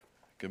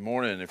Good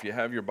morning. If you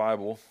have your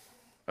Bible,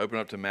 open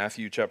up to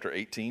Matthew chapter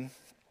 18.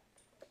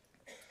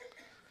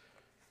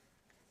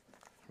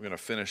 We're going to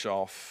finish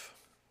off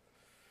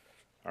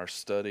our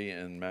study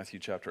in Matthew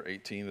chapter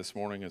 18 this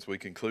morning as we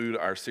conclude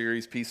our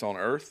series, Peace on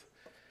Earth.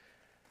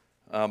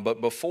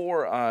 But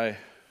before I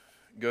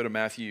go to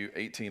Matthew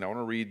 18, I want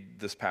to read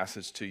this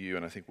passage to you,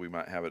 and I think we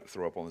might have it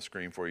throw up on the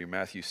screen for you.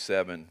 Matthew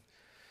 7,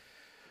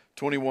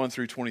 21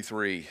 through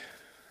 23. It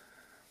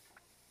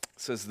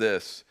says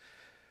this: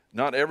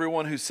 "Not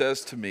everyone who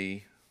says to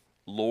me,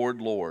 'Lord,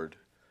 Lord,'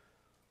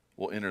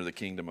 will enter the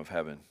kingdom of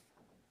heaven,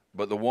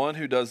 but the one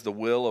who does the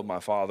will of my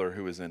Father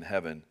who is in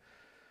heaven.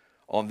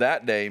 On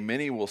that day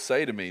many will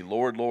say to me,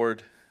 'Lord,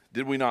 Lord,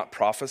 did we not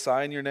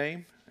prophesy in your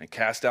name, and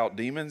cast out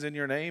demons in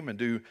your name, and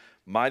do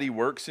mighty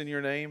works in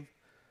your name?'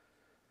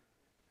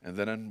 And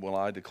then will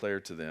I declare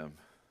to them,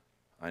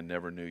 'I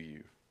never knew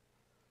you.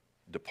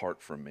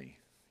 Depart from me,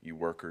 you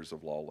workers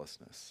of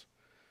lawlessness.'"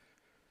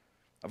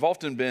 I've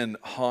often been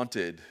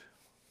haunted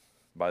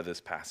by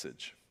this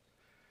passage.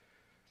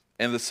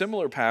 And the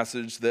similar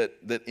passage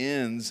that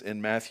ends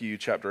in Matthew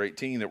chapter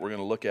 18 that we're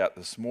going to look at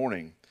this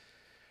morning,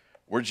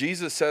 where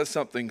Jesus says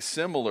something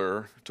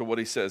similar to what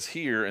he says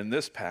here in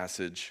this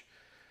passage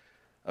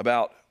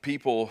about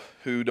people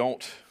who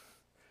don't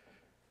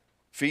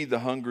feed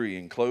the hungry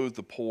and clothe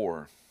the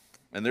poor.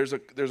 And there's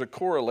a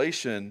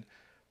correlation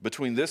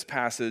between this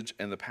passage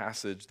and the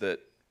passage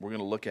that we're going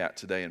to look at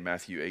today in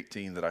Matthew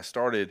 18 that I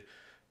started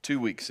 2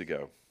 weeks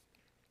ago.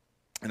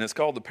 And it's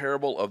called the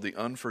parable of the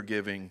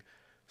unforgiving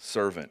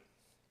servant.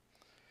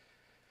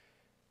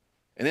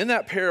 And in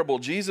that parable,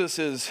 Jesus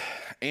is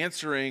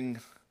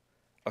answering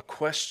a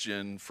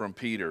question from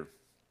Peter.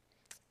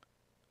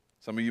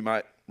 Some of you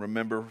might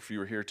remember if you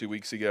were here 2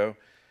 weeks ago.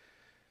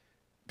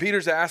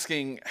 Peter's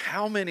asking,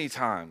 "How many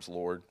times,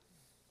 Lord?"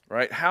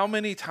 Right? "How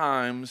many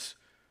times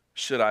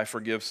should I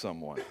forgive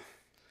someone?"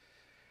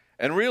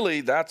 And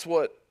really, that's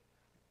what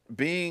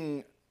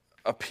being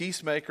a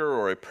peacemaker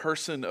or a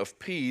person of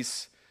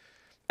peace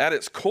at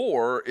its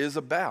core is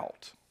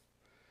about.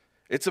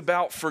 It's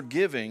about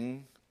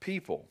forgiving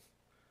people.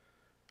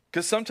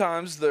 Because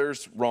sometimes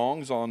there's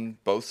wrongs on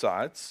both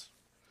sides,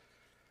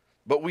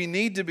 but we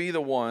need to be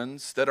the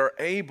ones that are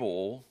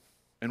able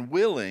and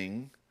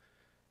willing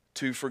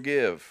to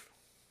forgive.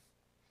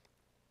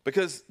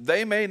 Because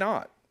they may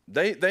not.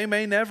 They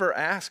may never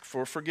ask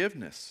for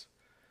forgiveness.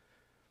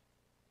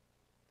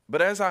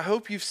 But as I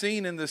hope you've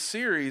seen in this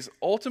series,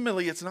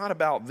 ultimately it's not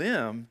about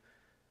them,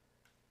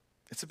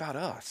 it's about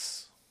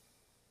us.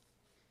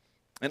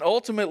 And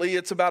ultimately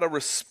it's about a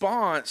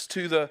response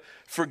to the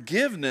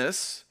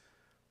forgiveness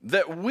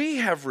that we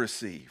have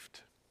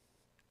received.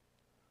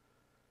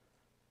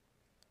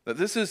 That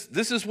this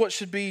is what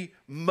should be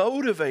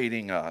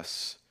motivating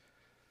us.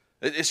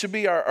 It should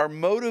be our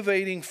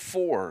motivating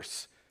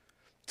force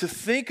to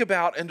think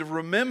about and to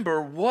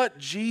remember what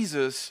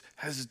Jesus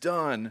has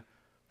done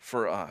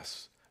for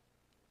us.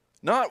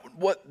 Not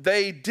what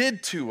they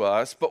did to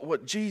us, but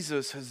what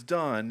Jesus has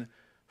done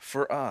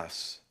for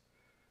us.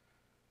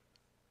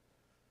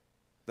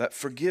 That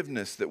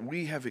forgiveness that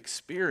we have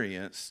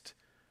experienced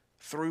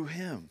through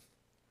him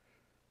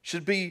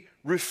should be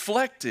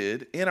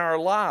reflected in our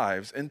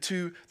lives and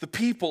to the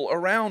people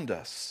around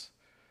us.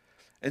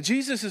 And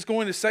Jesus is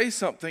going to say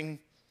something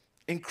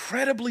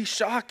incredibly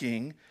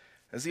shocking,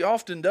 as he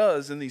often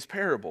does in these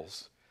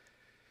parables.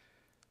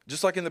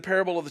 Just like in the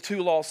parable of the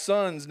two lost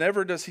sons,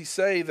 never does he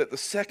say that the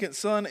second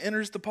son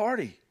enters the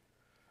party,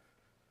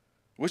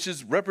 which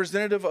is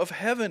representative of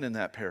heaven in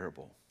that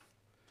parable.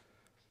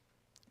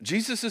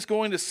 Jesus is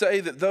going to say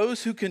that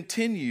those who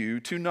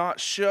continue to not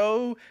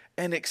show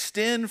and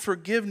extend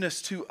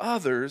forgiveness to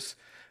others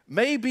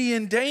may be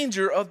in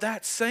danger of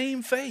that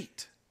same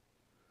fate.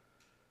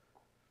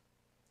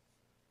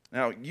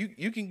 Now,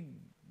 you can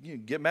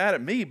get mad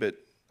at me, but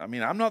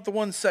I'm not the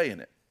one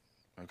saying it,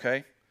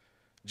 okay?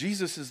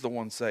 Jesus is the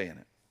one saying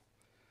it.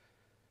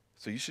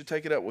 So you should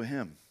take it up with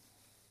him.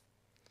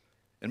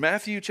 In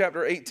Matthew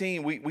chapter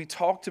 18, we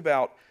talked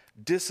about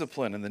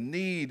discipline and the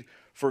need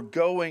for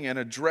going and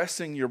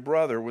addressing your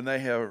brother when they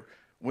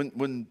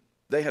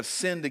have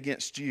sinned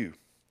against you.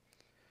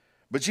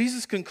 But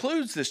Jesus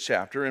concludes this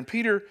chapter, and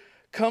Peter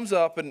comes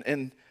up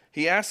and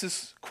he asks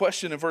this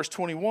question in verse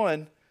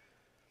 21.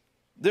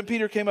 Then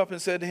Peter came up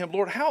and said to him,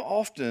 "Lord, how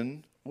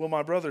often will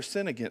my brother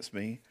sin against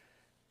me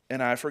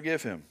and I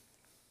forgive him?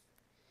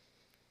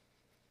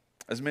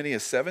 As many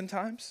as 7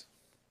 times?"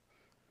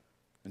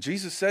 And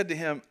Jesus said to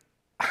him,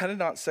 "I did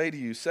not say to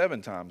you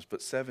 7 times,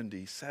 but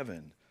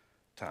 77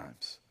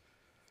 times.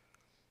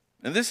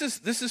 And this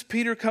is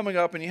Peter coming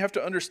up, and you have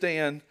to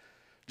understand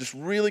just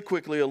really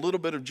quickly a little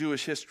bit of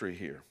Jewish history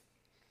here.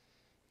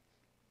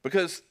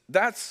 Because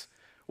that's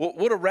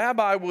what a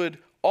rabbi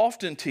would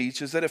often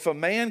teach, is that if a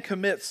man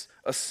commits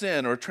a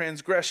sin or a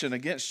transgression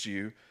against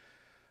you,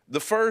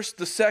 the first,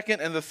 the second,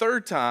 and the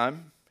third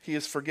time he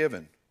is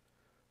forgiven.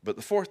 But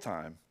the fourth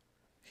time,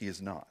 he is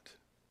not.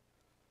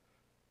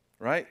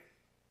 Right?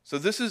 So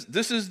this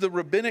is the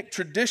rabbinic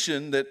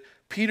tradition that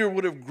Peter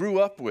would have grew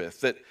up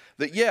with. That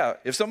yeah,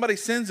 if somebody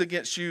sins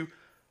against you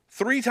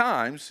 3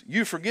 times,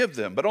 you forgive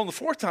them. But on the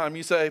 4th time,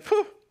 you say,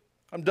 "Phew,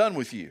 I'm done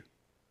with you,"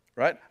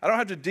 right? I don't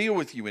have to deal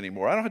with you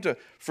anymore. I don't have to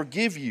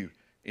forgive you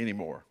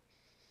anymore.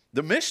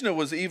 The Mishnah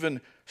was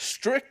even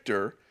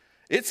stricter.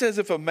 It says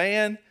if a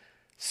man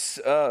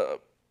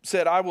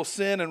said, "I will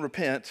sin and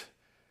repent,"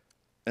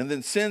 and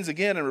then sins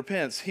again and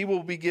repents, he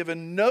will be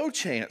given no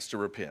chance to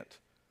repent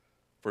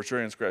for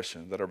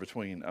transgression that are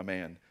between a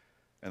man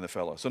and the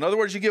fellow. So in other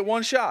words, you get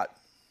one shot.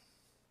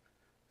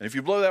 And if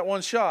you blow that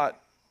one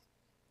shot,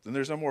 then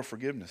there's no more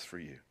forgiveness for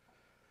you.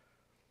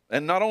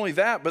 And not only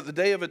that, but the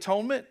Day of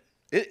Atonement,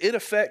 it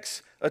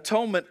affects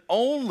atonement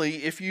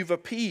only if you've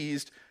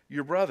appeased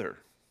your brother.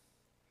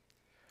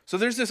 So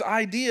there's this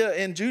idea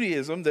in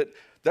Judaism that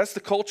that's the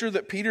culture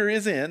that Peter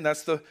is in,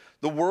 that's the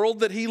world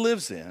that he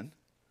lives in,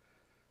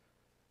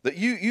 that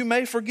you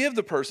may forgive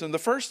the person the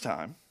first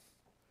time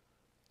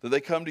that they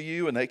come to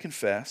you and they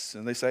confess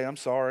and they say, "I'm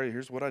sorry,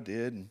 here's what I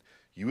did," and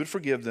you would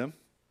forgive them.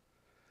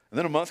 And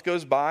then a month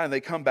goes by and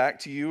they come back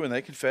to you and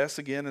they confess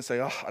again and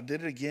say, "Oh, I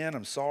did it again,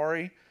 I'm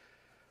sorry."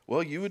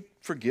 Well, you would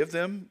forgive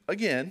them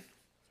again.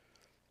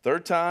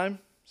 3rd time,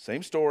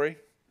 same story.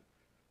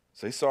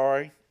 Say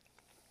sorry.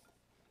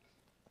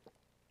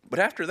 But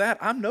after that,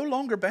 I'm no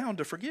longer bound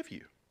to forgive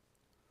you.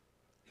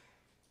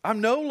 I'm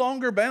no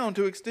longer bound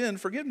to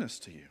extend forgiveness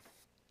to you.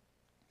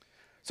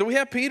 So we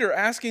have Peter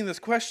asking this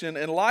question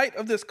in light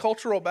of this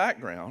cultural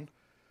background.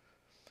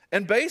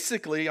 And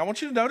basically, I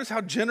want you to notice how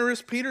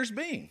generous Peter's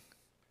being.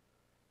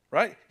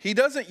 Right? He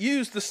doesn't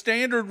use the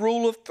standard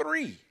rule of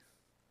 3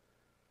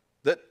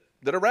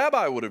 that a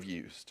rabbi would have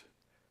used.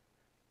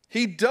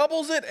 He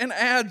doubles it and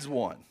adds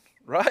 1,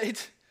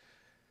 right?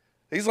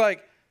 He's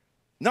like,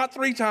 not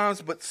 3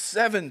 times, but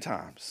 7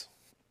 times.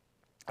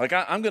 Like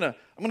I'm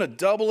gonna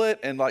double it,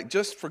 and like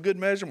just for good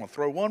measure, I'm gonna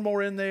throw 1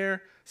 more in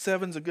there.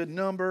 7's a good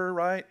number,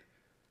 right?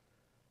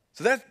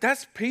 So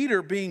that's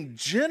Peter being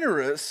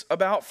generous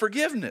about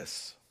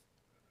forgiveness.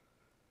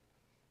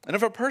 And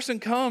if a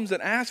person comes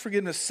and asks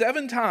forgiveness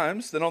 7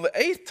 times, then on the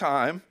 8th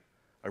time,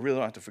 I really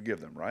don't have to forgive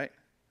them, right?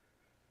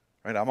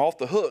 Right? I'm off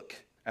the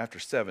hook after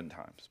 7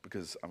 times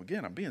because,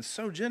 I'm being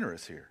so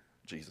generous here,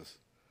 Jesus.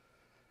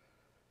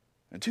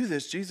 And to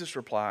this, Jesus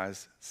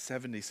replies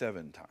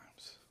 77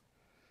 times.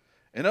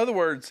 In other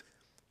words,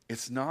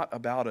 it's not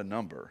about a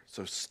number,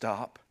 so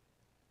stop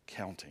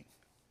counting.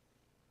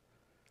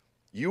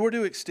 You are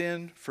to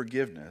extend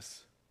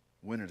forgiveness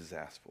when it is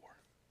asked for.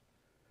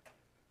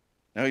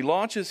 Now he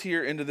launches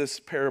here into this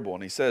parable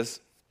and he says,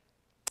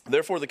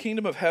 "Therefore the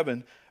kingdom of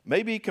heaven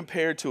may be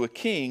compared to a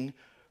king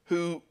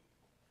who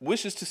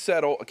wishes to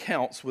settle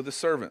accounts with his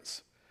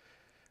servants."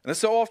 And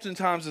so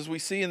oftentimes as we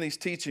see in these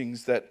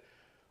teachings that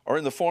are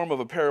in the form of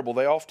a parable,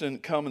 they often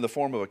come in the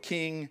form of a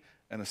king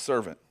and a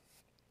servant.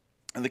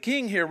 And the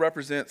king here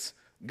represents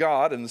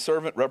God and the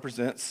servant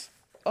represents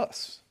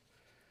us.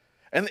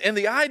 And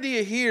the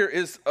idea here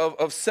is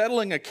of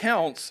settling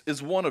accounts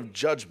is one of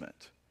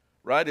judgment,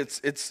 right?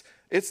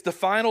 It's the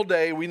final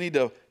day. We need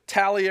to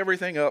tally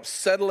everything up,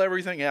 settle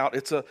everything out.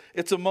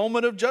 It's a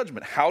moment of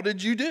judgment. How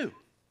did you do?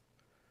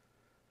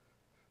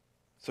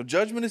 So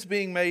judgment is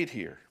being made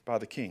here by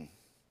the king.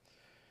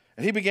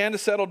 And he began to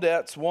settle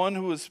debts. One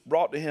who was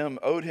brought to him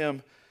owed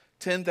him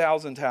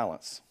 10,000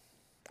 talents.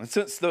 And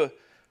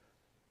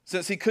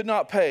since he could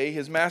not pay,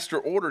 his master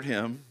ordered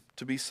him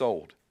to be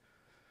sold,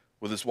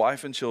 with his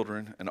wife and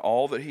children and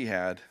all that he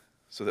had,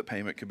 so that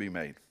payment could be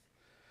made.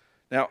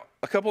 Now,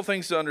 a couple of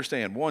things to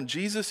understand. One,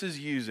 Jesus is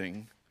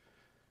using,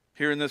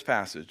 here in this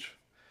passage,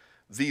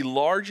 the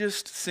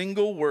largest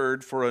single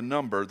word for a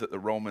number that the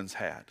Romans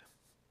had.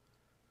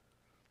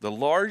 The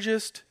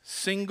largest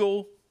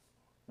single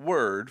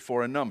word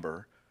for a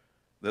number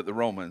that the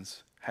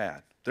Romans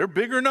had. They're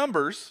bigger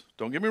numbers,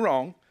 don't get me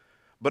wrong,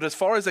 but as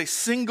far as a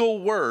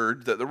single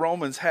word that the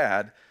Romans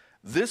had,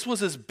 this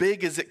was as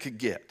big as it could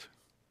get.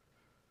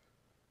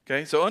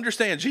 Okay, so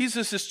understand,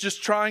 Jesus is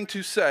just trying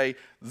to say,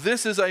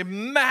 this is a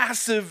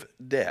massive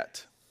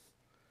debt.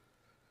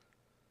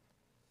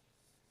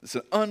 It's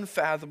an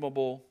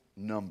unfathomable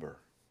number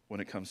when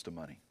it comes to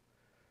money.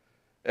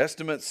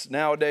 Estimates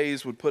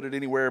nowadays would put it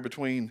anywhere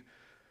between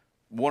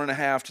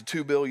 1.5 to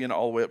 2 billion,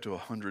 all the way up to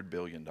 $100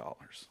 billion.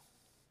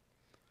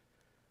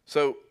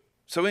 So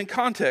in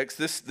context,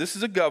 this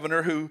is a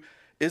governor who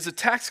is a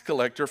tax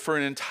collector for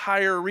an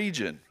entire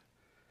region.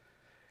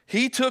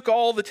 He took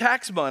all the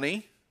tax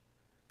money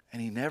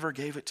and he never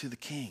gave it to the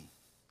king.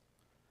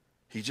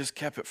 He just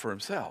kept it for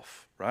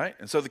himself, right?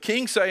 And so the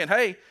king's saying,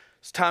 "Hey,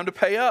 it's time to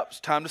pay up.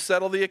 It's time to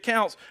settle the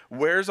accounts.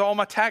 Where's all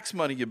my tax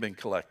money you've been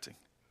collecting?"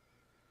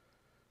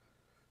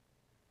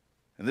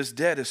 And this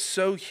debt is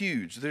so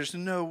huge, there's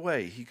no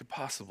way he could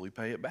possibly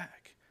pay it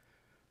back.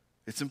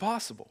 It's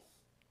impossible.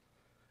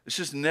 It's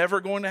just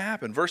never going to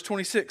happen. Verse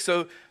 26,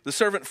 so the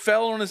servant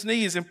fell on his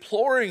knees,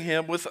 imploring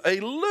him with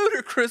a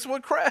ludicrous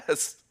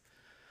request.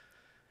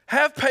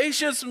 "Have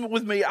patience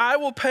with me. I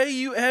will pay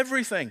you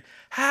everything."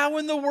 How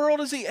in the world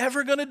is he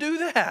ever going to do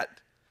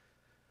that?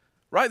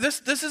 Right?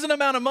 This is an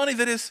amount of money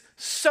that is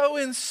so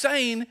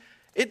insane,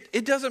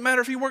 it doesn't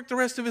matter if he worked the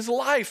rest of his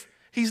life.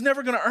 He's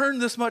never going to earn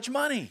this much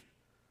money.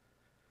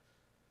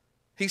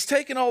 He's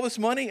taken all this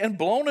money and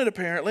blown it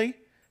apparently.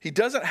 He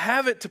doesn't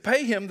have it to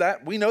pay him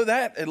that. We know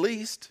that at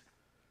least.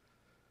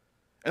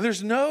 And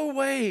there's no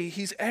way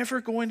he's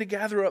ever going to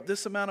gather up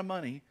this amount of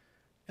money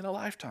in a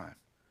lifetime.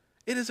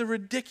 It is a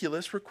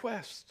ridiculous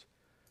request,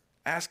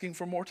 asking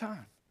for more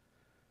time.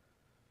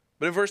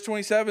 But in verse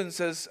 27 it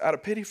says, out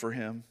of pity for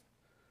him,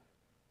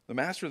 the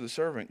master of the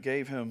servant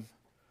gave him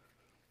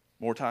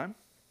more time.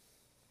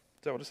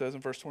 Is that what it says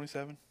in verse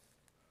 27?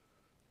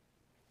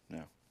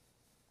 No.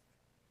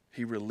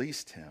 He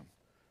released him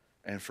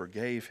and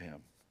forgave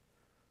him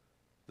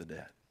the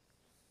debt.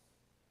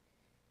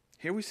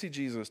 Here we see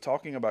Jesus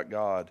talking about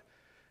God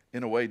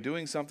in a way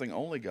doing something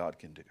only God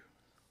can do.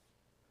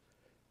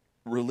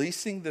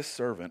 Releasing this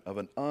servant of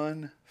an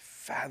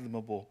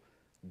unfathomable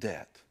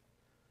debt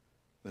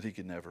that he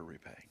could never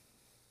repay.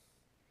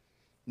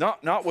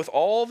 Not with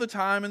all the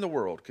time in the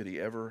world could he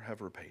ever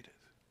have repaid it.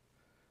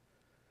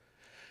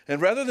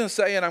 And rather than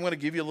saying, I'm going to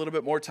give you a little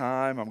bit more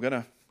time, I'm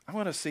going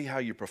to see how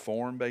you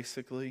perform,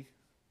 basically,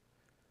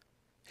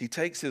 he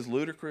takes his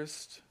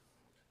ludicrous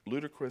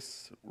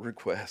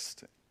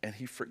request and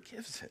he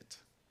forgives it.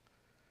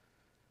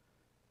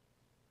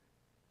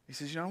 He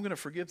says, I'm going to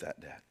forgive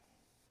that debt.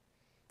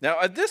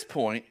 Now, at this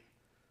point,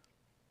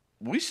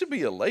 we should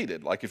be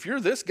elated. Like, if you're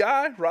this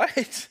guy,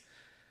 right?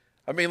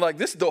 I mean, like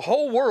this, the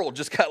whole world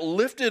just got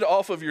lifted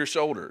off of your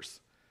shoulders.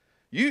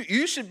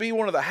 You should be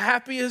one of the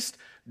happiest,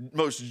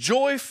 most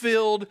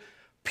joy-filled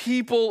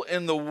people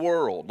in the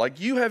world. Like,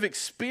 you have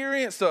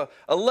experienced a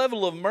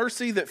level of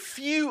mercy that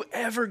few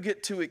ever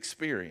get to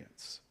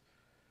experience.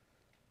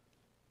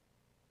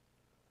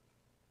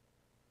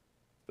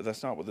 But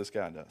that's not what this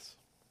guy does.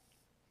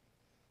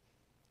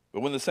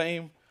 But when the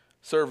same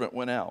servant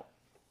went out,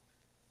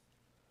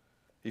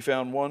 he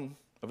found one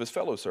of his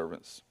fellow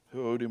servants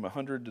who owed him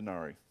 100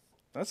 denarii.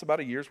 That's about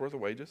a year's worth of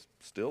wages.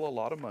 Still a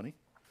lot of money.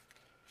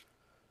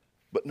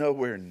 But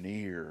nowhere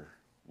near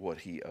what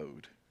he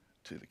owed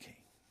to the king.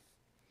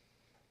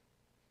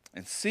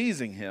 And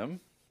seizing him,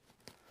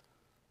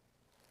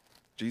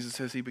 Jesus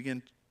says he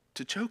began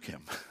to choke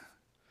him.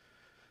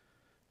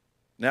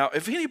 Now,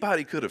 if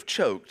anybody could have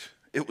choked,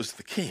 it was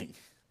the king.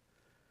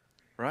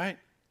 Right?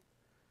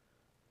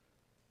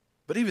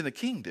 But even the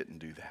king didn't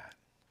do that.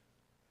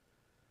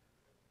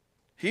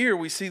 Here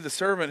we see the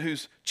servant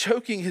who's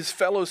choking his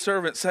fellow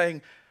servant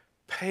saying,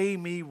 pay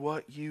me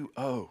what you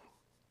owe.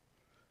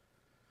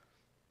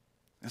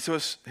 And so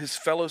his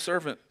fellow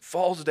servant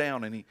falls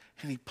down and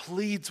he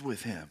pleads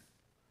with him.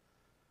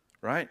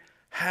 Right?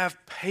 Have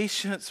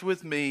patience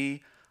with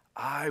me,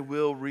 I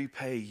will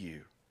repay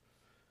you.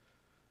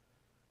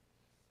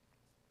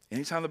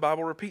 Anytime the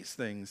Bible repeats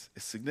things,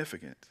 it's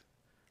significant.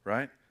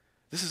 Right?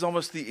 This is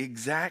almost the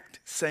exact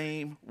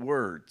same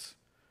words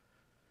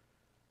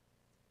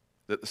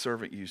that the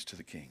servant used to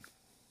the king,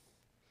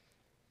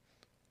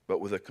 but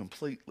with a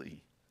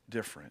completely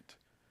different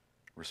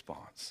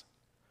response.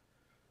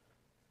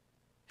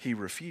 He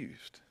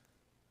refused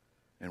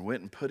and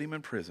went and put him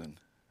in prison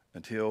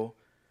until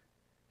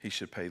he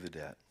should pay the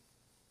debt.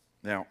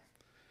 Now,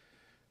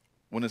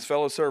 when his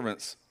fellow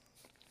servants,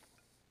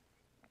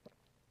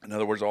 in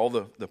other words, all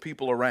the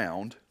people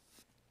around,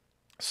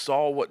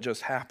 saw what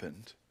just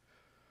happened,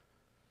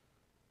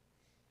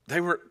 they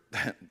were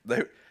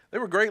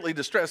greatly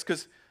distressed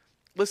because,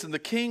 listen, the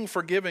king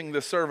forgiving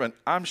the servant,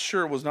 I'm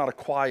sure, was not a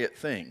quiet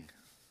thing.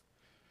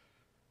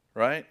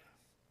 Right?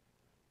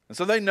 And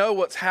so they know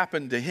what's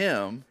happened to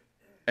him,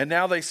 and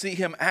now they see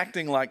him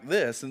acting like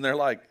this, and they're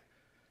like,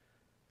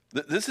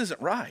 this isn't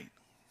right.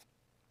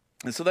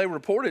 And so they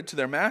reported to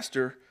their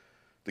master,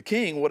 the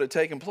king, what had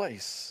taken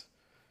place.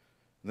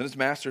 And then his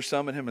master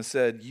summoned him and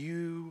said,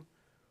 you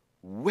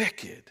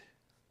wicked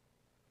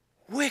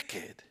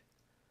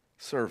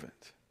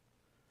servant.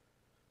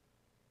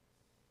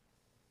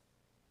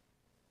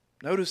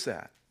 Notice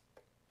that.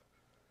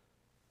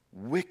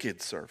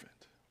 Wicked servant.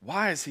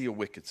 Why is he a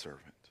wicked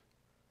servant?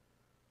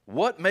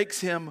 What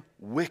makes him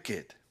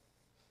wicked?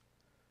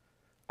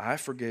 I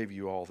forgave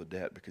you all the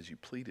debt because you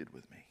pleaded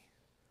with me.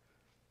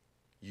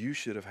 You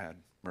should have had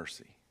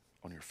mercy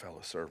on your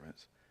fellow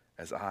servants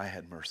as I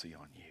had mercy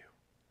on you.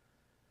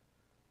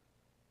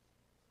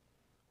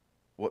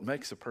 What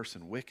makes a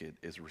person wicked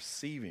is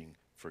receiving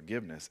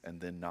forgiveness and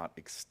then not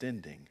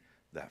extending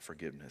that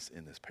forgiveness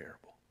in this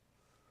parable.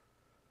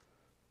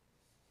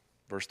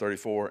 Verse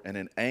 34, and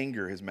in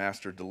anger his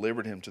master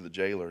delivered him to the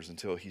jailers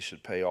until he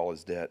should pay all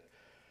his debt.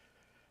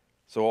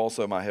 So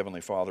also my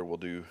heavenly Father will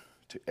do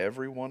to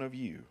every one of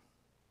you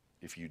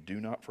if you do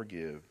not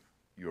forgive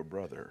your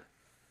brother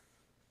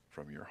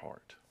from your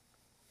heart.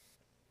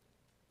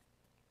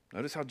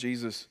 Notice how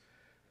Jesus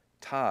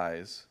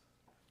ties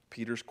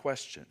Peter's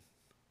question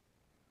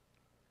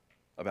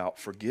about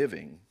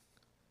forgiving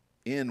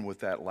in with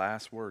that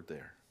last word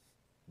there,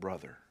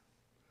 brother.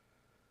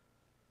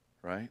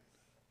 Right?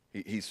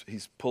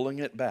 He's pulling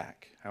it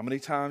back. How many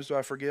times do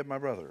I forgive my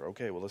brother?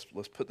 Okay, well,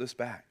 let's put this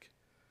back.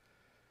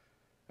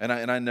 And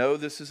I know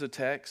this is a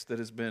text that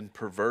has been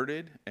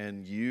perverted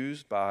and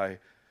used by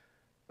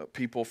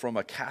people from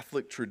a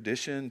Catholic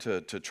tradition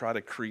to try to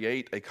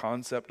create a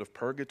concept of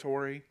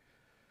purgatory.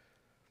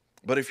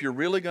 But if you're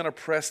really going to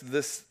press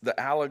the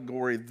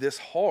allegory this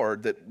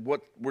hard, that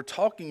what we're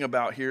talking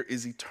about here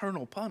is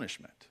eternal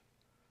punishment.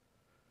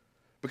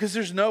 Because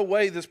there's no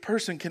way this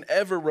person can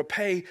ever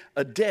repay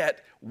a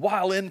debt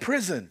while in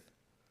prison.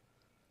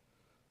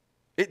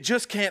 It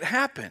just can't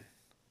happen.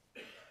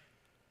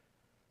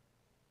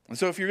 And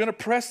so if you're going to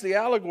press the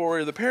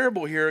allegory or the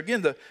parable here,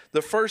 again,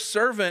 the first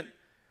servant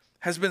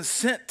has been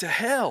sent to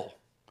hell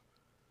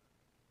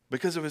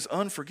because of his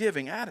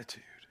unforgiving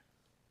attitude.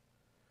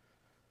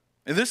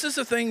 And this is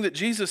the thing that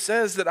Jesus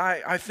says that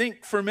I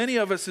think for many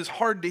of us is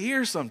hard to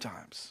hear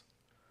sometimes.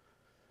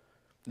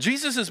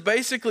 Jesus is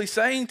basically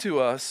saying to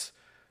us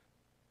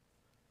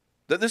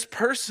that this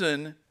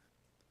person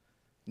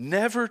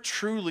never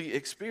truly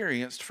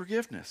experienced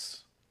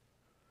forgiveness.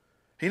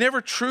 He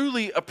never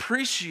truly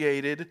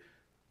appreciated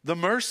the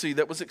mercy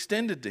that was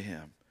extended to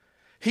him.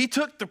 He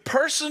took the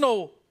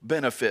personal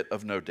benefit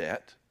of no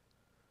debt,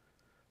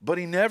 but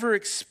he never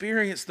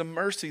experienced the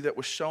mercy that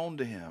was shown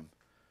to him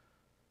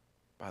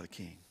by the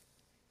king.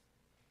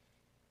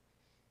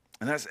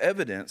 And that's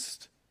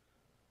evidenced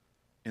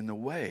in the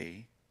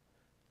way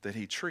that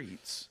he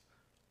treats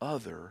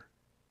other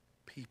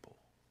people.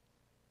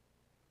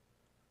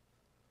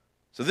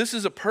 So this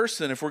is a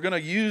person, if we're going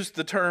to use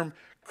the term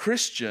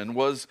Christian,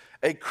 was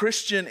a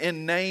Christian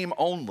in name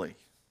only.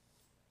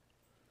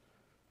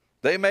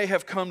 They may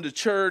have come to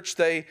church,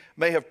 they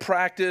may have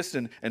practiced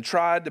and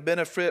tried to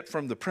benefit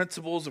from the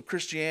principles of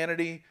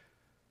Christianity,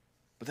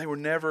 but they were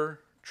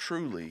never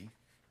truly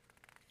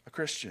a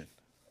Christian.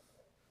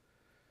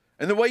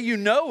 And the way you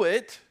know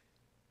it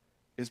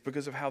is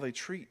because of how they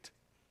treat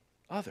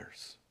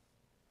others,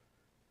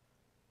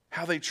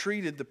 how they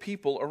treated the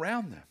people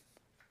around them.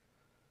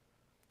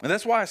 And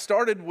that's why I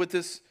started with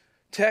this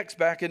text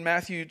back in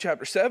Matthew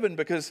chapter 7,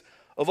 because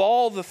of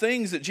all the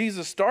things that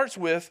Jesus starts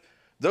with,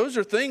 those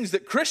are things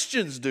that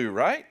Christians do,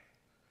 right?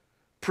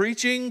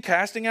 Preaching,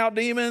 casting out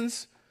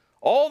demons,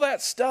 all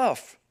that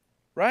stuff,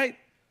 right?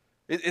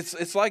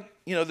 It's like,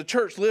 the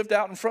church lived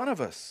out in front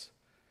of us.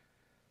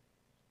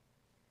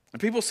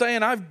 And people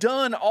saying, I've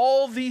done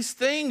all these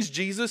things,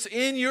 Jesus,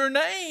 in your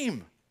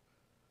name.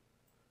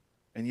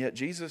 And yet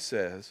Jesus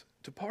says,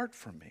 depart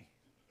from me.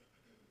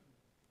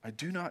 I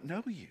do not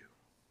know you.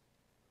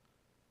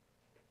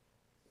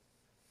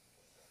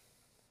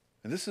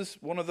 And this is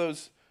one of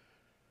those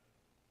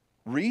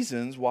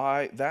reasons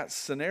why that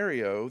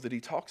scenario that he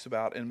talks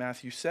about in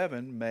Matthew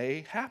 7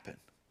 may happen.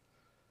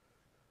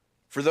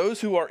 For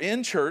those who are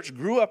in church,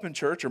 grew up in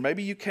church, or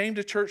maybe you came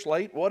to church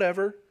late,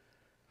 whatever,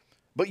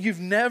 but you've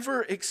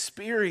never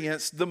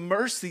experienced the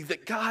mercy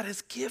that God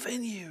has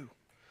given you.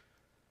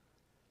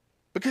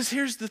 Because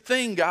here's the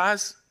thing,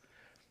 guys.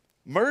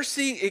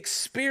 Mercy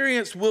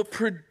experienced will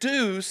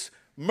produce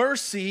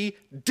mercy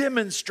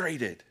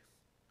demonstrated.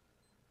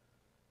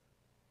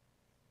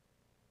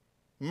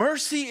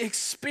 Mercy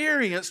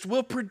experienced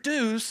will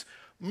produce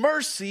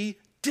mercy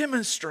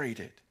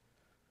demonstrated.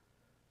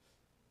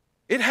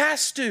 It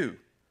has to.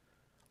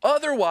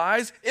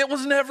 Otherwise, it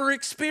was never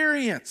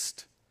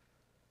experienced.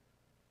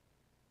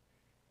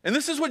 And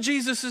this is what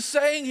Jesus is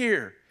saying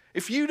here.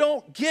 If you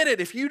don't get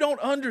it, if you don't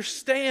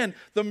understand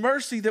the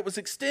mercy that was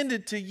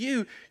extended to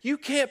you, you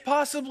can't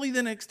possibly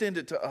then extend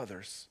it to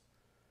others.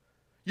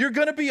 You're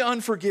going to be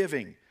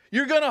unforgiving.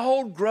 You're going to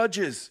hold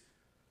grudges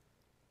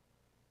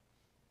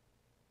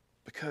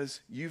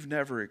because you've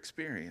never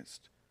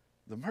experienced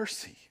the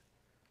mercy.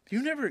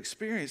 You've never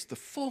experienced the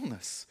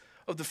fullness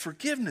of the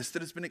forgiveness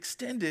that has been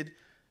extended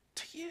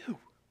to you.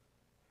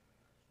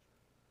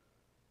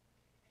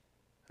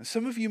 And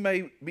some of you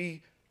may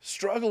be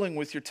struggling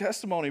with your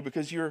testimony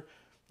because you're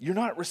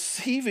not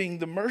receiving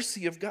the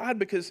mercy of God,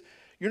 because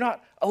you're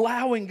not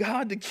allowing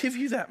God to give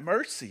you that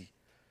mercy.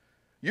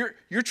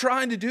 You're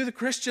trying to do the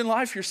Christian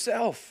life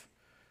yourself.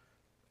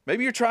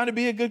 Maybe you're trying to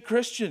be a good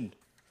Christian.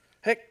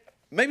 Heck,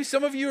 maybe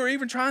some of you are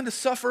even trying to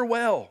suffer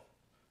well.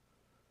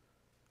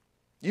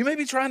 You may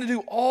be trying to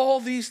do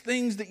all these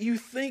things that you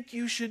think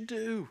you should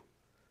do.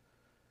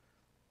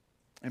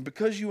 And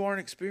because you aren't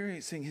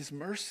experiencing His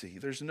mercy,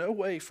 there's no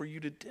way for you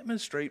to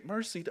demonstrate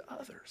mercy to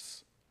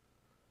others.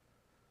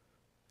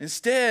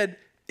 Instead,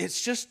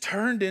 it's just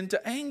turned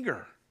into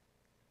anger.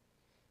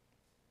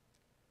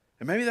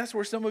 And maybe that's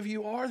where some of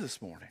you are this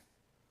morning.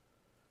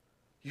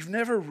 You've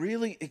never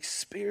really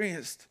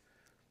experienced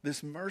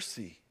this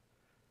mercy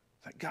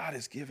that God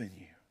has given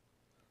you.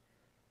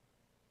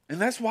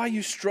 And that's why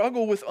you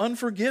struggle with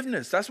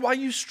unforgiveness. That's why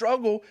you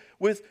struggle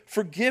with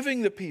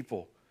forgiving the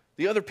people,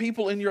 the other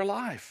people in your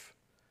life.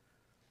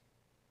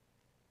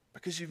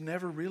 Because you've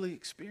never really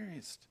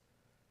experienced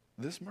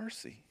this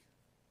mercy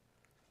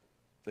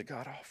that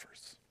God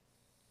offers.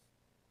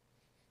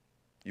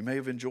 You may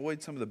have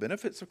enjoyed some of the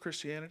benefits of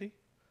Christianity,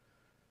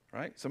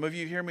 right? Some of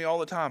you hear me all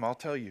the time. I'll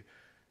tell you,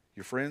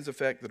 your friends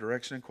affect the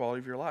direction and quality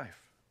of your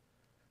life,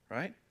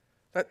 right?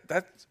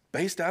 That's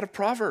based out of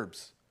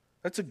Proverbs.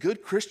 That's a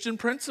good Christian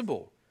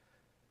principle.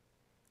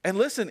 And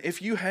listen,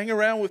 if you hang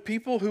around with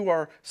people who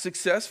are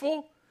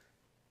successful,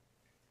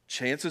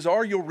 chances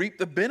are you'll reap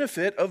the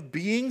benefit of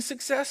being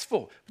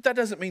successful. But that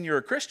doesn't mean you're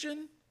a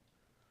Christian,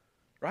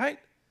 right?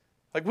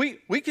 Like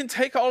we can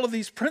take all of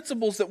these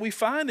principles that we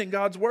find in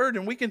God's word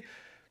and we can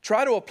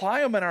try to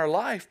apply them in our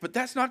life, but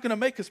that's not going to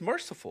make us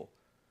merciful.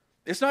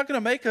 It's not going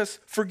to make us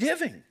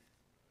forgiving.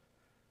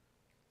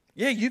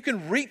 Yeah, you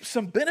can reap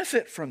some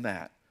benefit from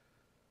that,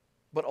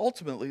 but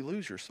ultimately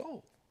lose your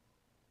soul.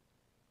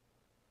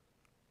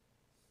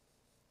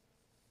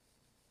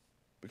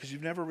 Because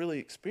you've never really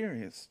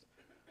experienced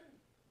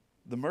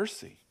the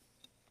mercy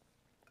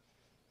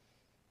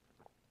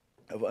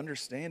of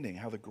understanding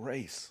how the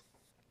grace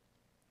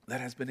that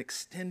has been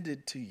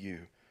extended to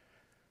you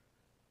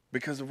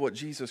because of what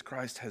Jesus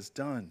Christ has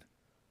done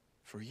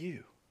for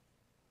you.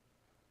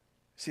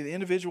 See, the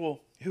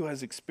individual who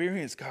has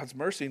experienced God's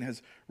mercy and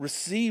has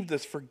received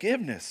this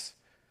forgiveness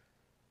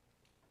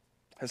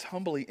has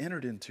humbly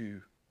entered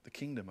into the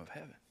kingdom of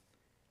heaven.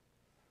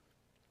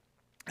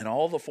 And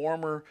all the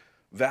former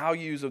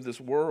values of this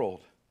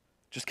world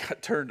just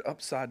got turned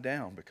upside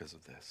down because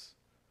of this.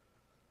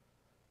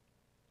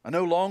 I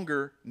no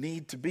longer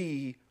need to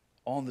be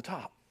on the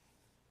top.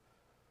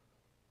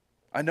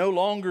 I no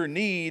longer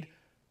need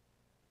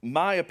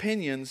my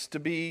opinions to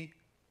be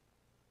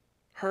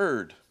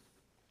heard.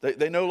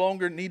 They no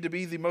longer need to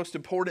be the most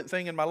important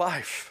thing in my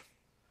life.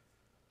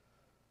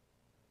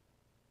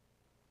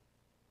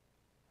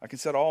 I can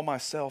set all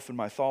myself and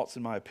my thoughts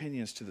and my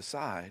opinions to the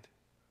side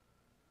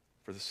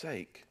for the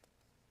sake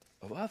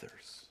of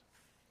others.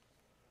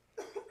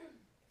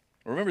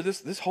 Remember,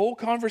 this whole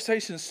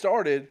conversation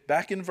started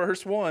back in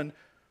verse 1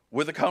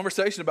 with a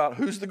conversation about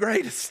who's the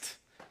greatest,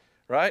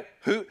 right?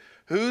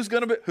 Who's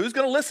going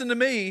to listen to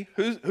me?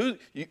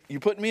 You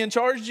putting me in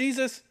charge,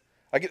 Jesus?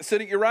 I get to sit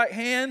at your right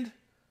hand,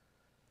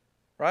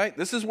 right?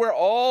 This is where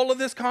all of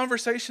this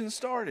conversation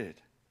started.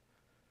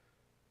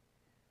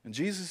 And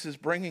Jesus is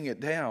bringing it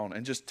down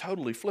and just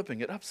totally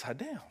flipping it upside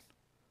down.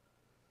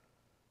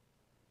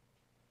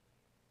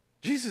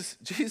 Jesus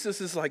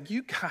is like,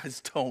 you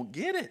guys don't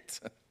get it.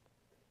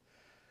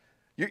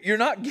 You're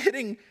not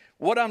getting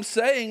what I'm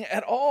saying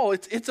at all.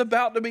 It's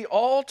about to be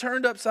all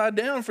turned upside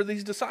down for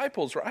these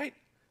disciples, right?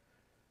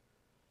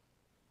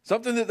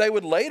 Something that they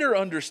would later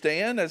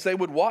understand as they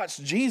would watch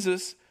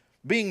Jesus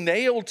being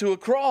nailed to a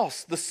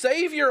cross, the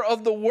Savior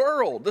of the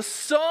world, the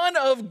Son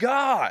of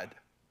God,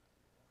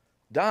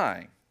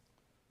 dying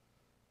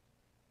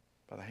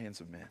by the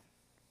hands of men.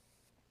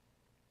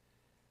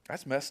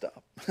 That's messed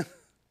up.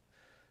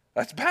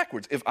 That's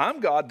backwards. If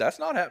I'm God, that's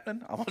not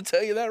happening. I'm going to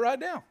tell you that right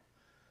now.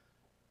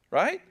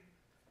 Right?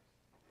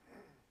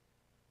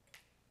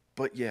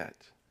 But yet,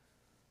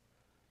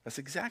 that's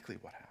exactly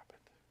what happened.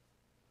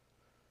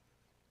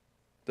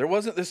 There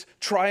wasn't this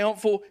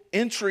triumphal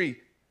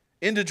entry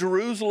into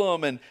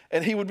Jerusalem and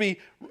he would be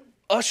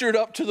ushered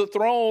up to the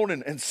throne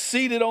and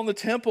seated on the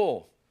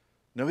temple.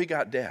 No, he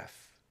got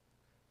death.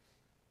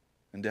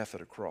 And death at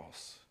a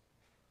cross.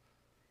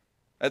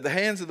 At the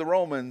hands of the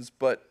Romans,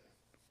 but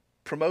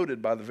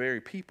promoted by the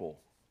very people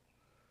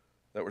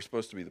that were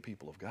supposed to be the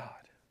people of God.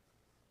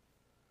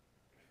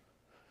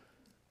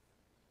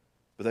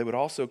 But they would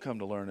also come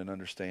to learn and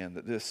understand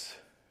that this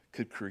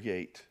could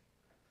create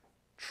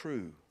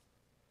true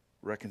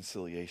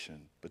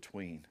reconciliation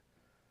between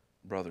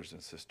brothers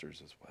and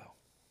sisters as well.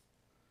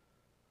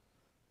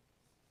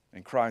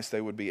 In Christ,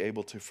 they would be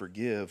able to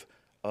forgive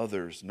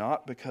others,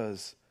 not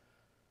because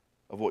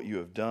of what you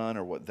have done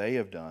or what they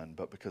have done,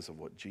 but because of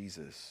what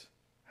Jesus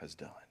has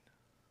done.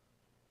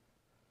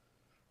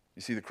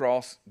 You see, the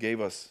cross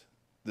gave us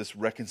this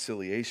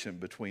reconciliation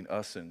between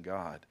us and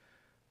God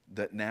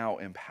that now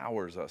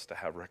empowers us to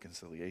have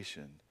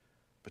reconciliation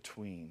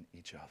between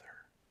each other.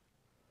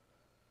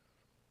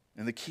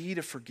 And the key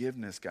to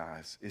forgiveness,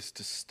 guys, is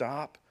to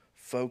stop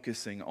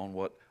focusing on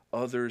what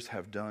others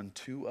have done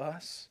to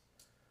us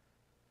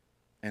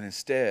and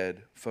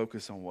instead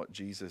focus on what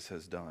Jesus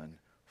has done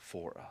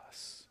for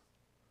us.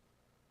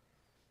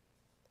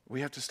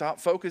 We have to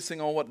stop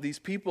focusing on what these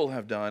people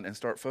have done and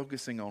start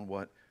focusing on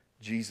what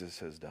Jesus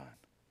has done.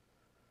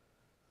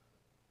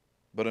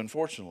 But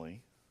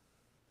unfortunately,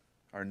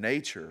 our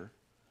nature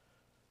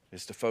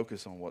is to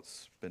focus on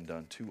what's been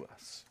done to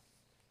us.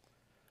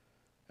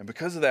 And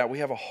because of that, we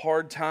have a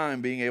hard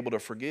time being able to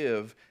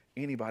forgive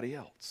anybody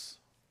else.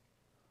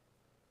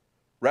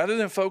 Rather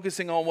than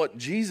focusing on what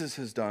Jesus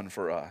has done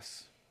for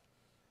us,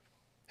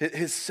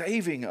 his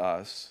saving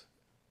us.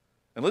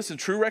 And listen,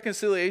 true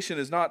reconciliation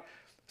is not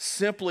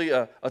simply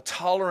a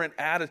tolerant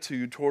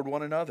attitude toward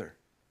one another.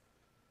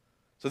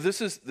 So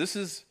this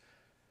is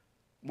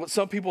what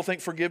some people think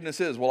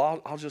forgiveness is.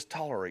 Well, I'll just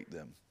tolerate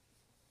them.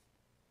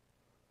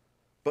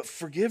 But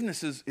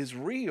forgiveness is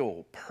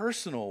real,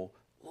 personal,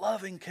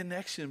 loving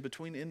connection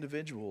between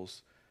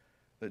individuals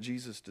that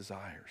Jesus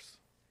desires.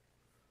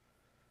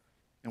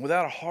 And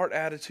without a heart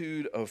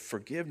attitude of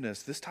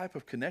forgiveness, this type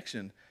of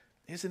connection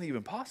isn't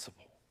even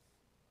possible.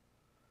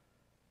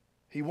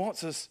 He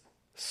wants us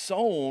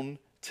sewn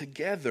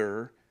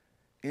together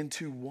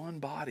into one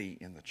body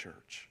in the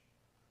church.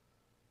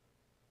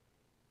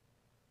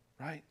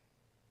 Right?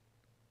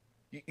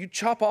 You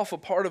chop off a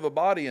part of a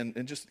body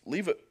and just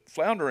leave it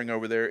floundering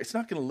over there, it's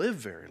not going to live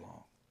very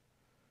long.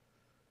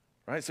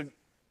 Right? So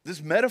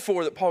This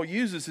metaphor that Paul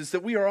uses is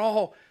that we are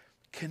all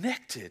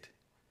connected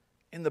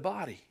in the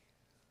body.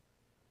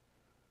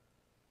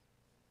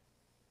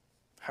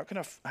 How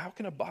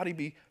can a body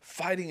be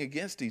fighting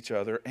against each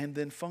other and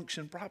then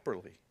function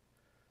properly?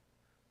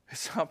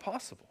 It's not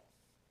possible.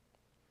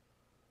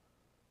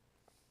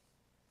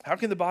 How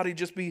can the body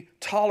just be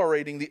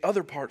tolerating the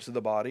other parts of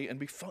the body and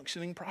be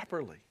functioning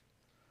properly?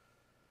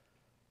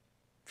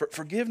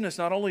 Forgiveness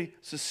not only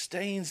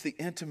sustains the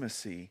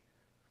intimacy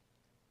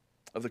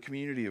of the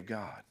community of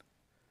God,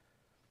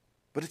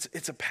 but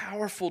it's a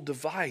powerful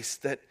device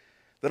that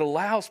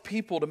allows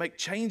people to make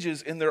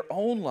changes in their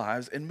own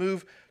lives and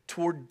move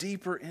toward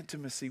deeper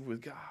intimacy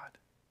with God.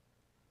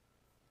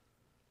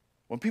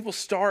 When people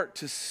start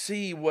to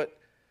see what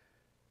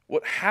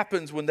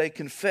happens when they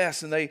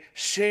confess and they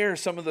share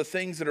some of the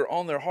things that are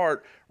on their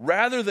heart,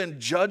 rather than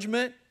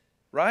judgment,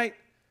 right?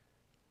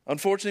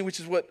 Unfortunately, which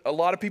is what a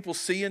lot of people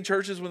see in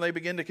churches when they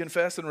begin to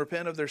confess and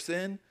repent of their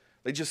sin.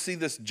 They just see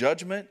this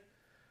judgment.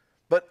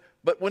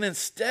 But when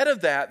instead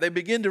of that, they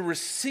begin to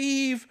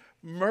receive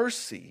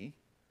mercy,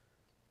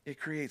 it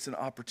creates an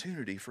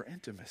opportunity for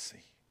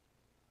intimacy.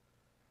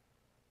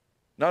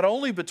 Not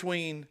only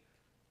between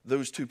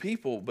those two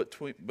people, but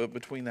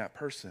between that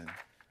person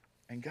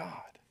and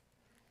God.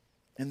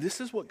 And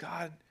this is what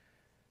God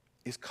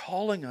is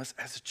calling us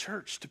as a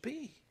church to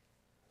be.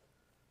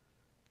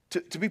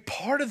 To be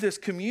part of this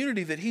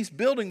community that He's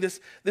building, this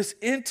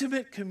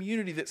intimate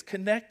community that's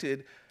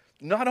connected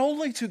not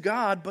only to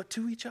God, but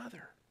to each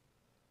other.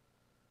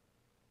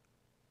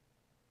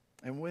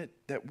 And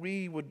that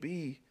we would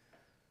be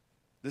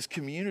this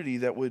community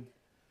that would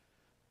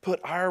put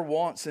our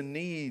wants and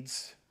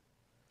needs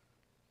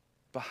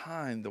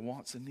behind the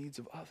wants and needs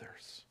of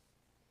others.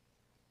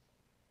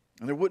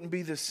 And there wouldn't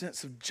be this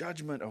sense of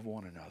judgment of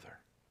one another.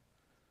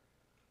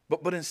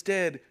 But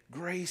instead,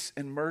 grace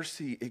and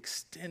mercy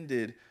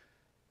extended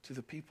to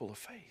the people of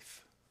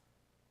faith.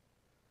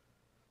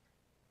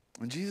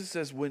 And Jesus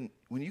says, when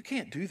you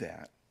can't do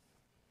that,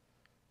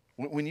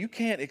 when you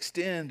can't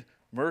extend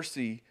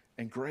mercy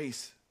and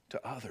grace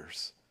to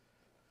others,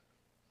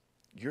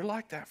 you're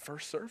like that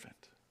first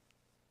servant.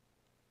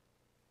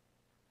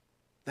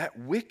 That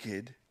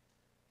wicked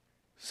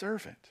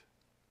servant.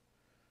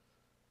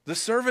 The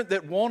servant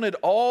that wanted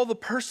all the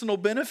personal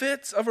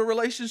benefits of a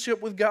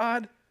relationship with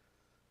God,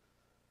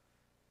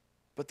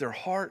 but their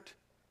heart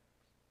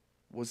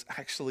was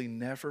actually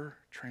never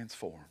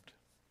transformed.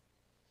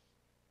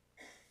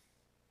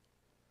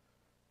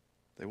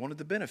 They wanted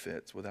the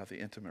benefits without the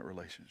intimate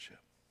relationship.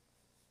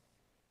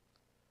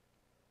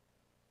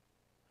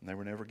 And they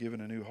were never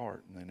given a new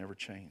heart, and they never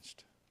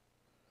changed.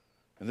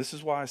 And this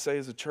is why I say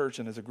as a church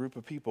and as a group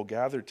of people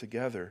gathered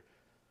together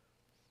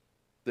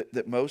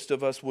that most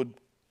of us would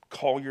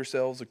call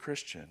yourselves a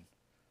Christian,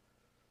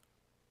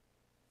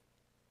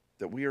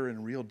 that we are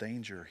in real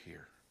danger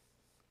here.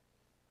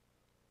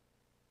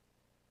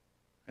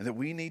 And that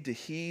we need to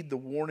heed the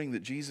warning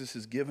that Jesus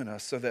has given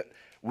us so that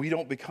we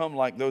don't become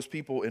like those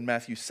people in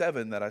Matthew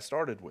 7 that I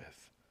started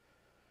with,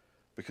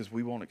 because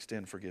we won't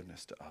extend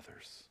forgiveness to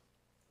others.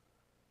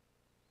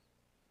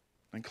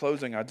 In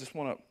closing, I just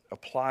want to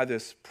apply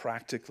this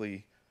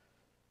practically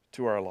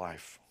to our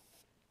life.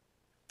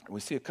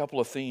 We see a couple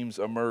of themes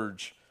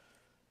emerge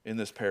in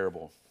this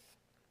parable.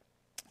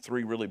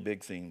 Three really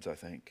big themes, I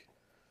think.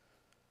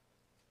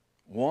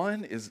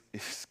 One is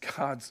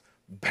God's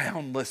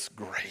boundless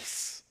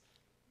grace.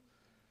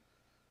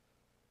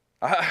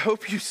 I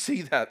hope you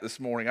see that this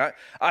morning.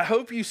 I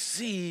hope you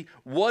see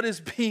what is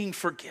being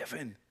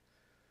forgiven.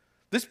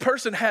 This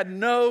person had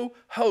no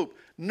hope,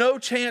 no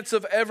chance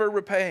of ever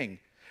repaying.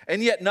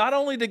 And yet, not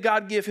only did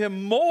God give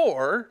him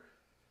more,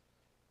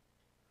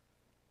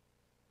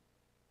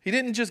 He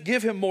didn't just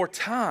give him more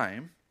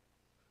time,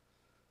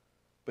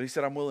 but He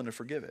said, I'm willing to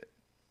forgive it.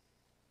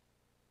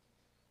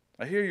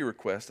 I hear your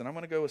request, and I'm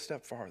going to go a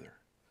step farther.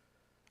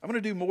 I'm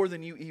going to do more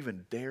than you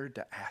even dared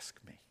to ask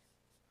me.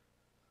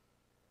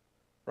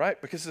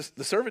 Right? Because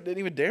the servant didn't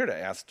even dare to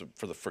ask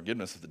for the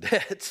forgiveness of the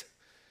debt.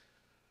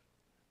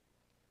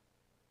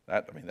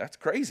 That's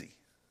crazy.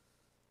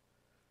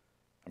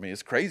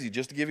 It's crazy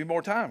just to give him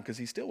more time, because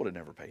he still would have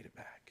never paid it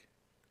back.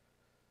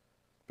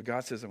 But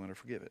God says, I'm going to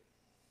forgive it.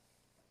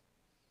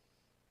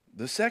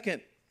 The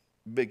second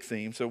big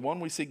theme, so one,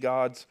 we see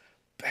God's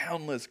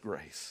boundless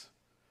grace.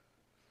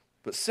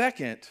 But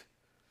second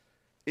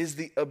is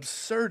the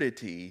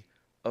absurdity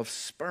of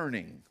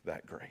spurning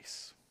that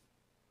grace.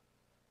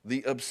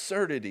 The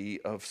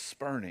absurdity of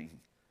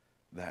spurning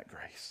that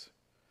grace.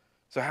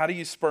 So how do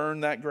you spurn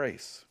that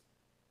grace?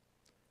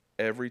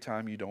 Every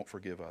time you don't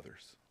forgive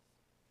others.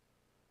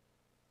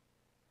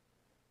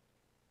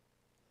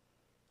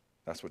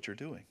 That's what you're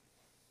doing.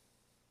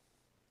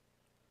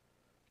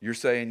 You're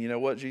saying, you know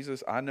what,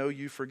 Jesus, I know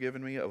you've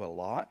forgiven me of a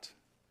lot,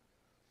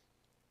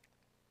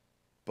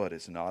 but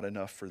it's not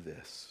enough for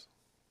this.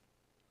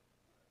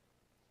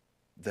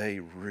 They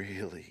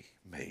really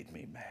made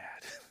me mad.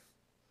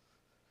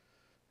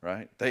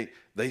 Right?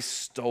 They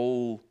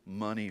stole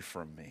money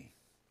from me.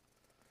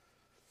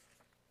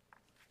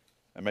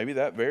 And maybe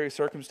that very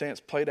circumstance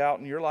played out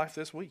in your life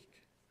this week.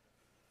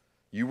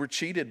 You were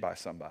cheated by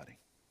somebody.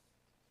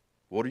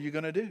 What are you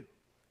going to do?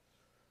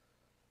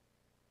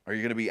 Are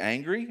you going to be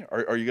angry?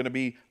 Are you going to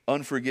be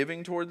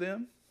unforgiving toward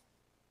them?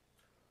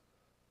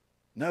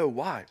 No,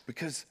 why?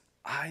 Because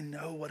I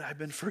know what I've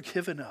been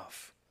forgiven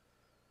of.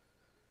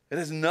 It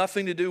has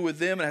nothing to do with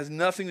them. It has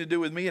nothing to do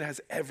with me. It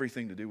has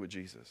everything to do with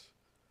Jesus.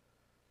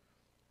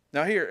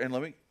 Now here, and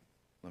let me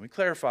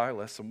clarify,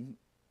 lest someone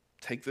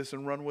take this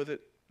and run with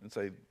it and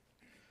say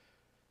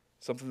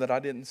something that I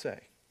didn't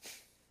say.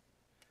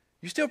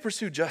 You still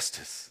pursue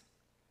justice,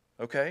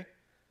 okay?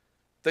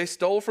 They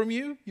stole from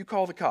you, you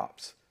call the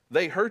cops.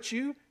 They hurt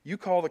you, you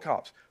call the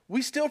cops.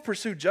 We still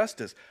pursue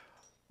justice,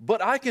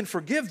 but I can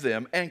forgive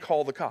them and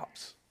call the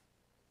cops.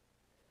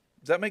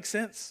 Does that make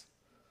sense?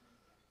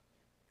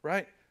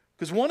 Right?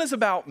 Because one is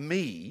about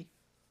me,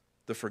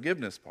 the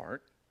forgiveness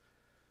part.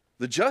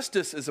 The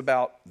justice is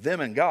about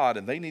them and God,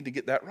 and they need to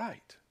get that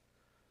right.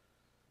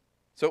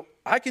 So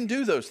I can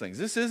do those things.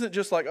 This isn't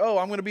just like, oh,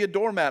 I'm going to be a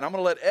doormat. I'm going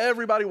to let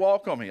everybody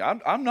walk on me.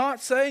 I'm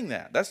not saying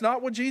that. That's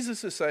not what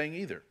Jesus is saying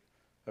either.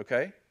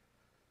 Okay?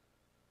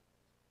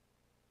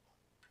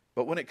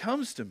 But when it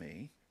comes to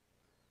me,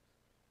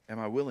 am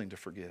I willing to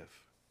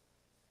forgive?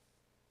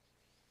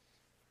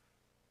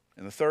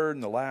 And the third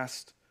and the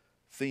last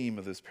theme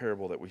of this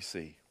parable that we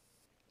see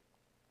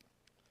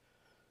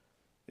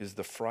is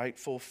the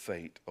frightful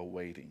fate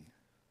awaiting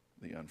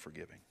the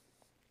unforgiving.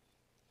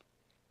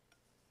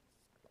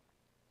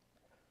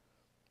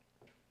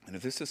 And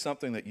if this is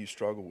something that you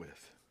struggle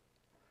with,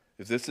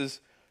 if this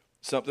is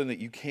something that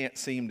you can't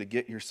seem to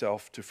get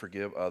yourself to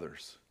forgive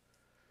others,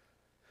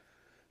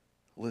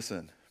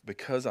 listen,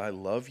 because I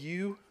love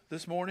you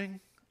this morning,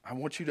 I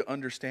want you to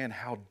understand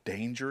how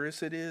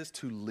dangerous it is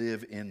to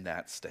live in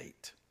that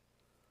state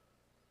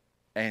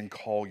and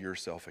call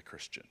yourself a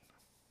Christian.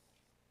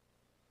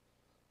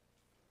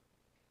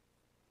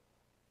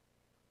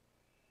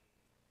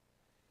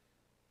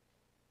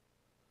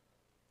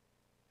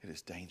 It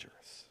is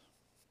dangerous.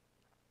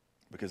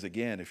 Because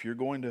again, if you're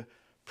going to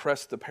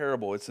press the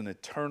parable, it's an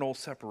eternal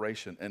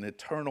separation, an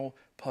eternal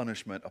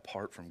punishment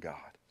apart from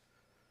God.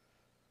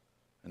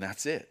 And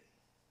that's it.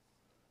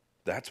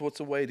 That's what's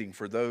awaiting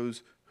for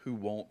those who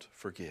won't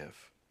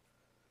forgive.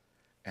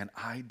 And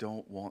I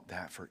don't want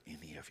that for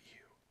any of you.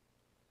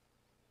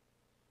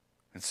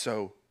 And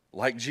so,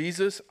 like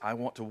Jesus, I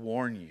want to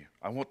warn you.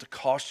 I want to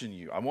caution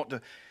you. I want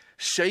to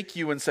shake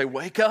you and say,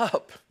 wake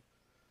up.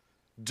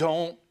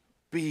 Don't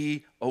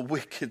be a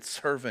wicked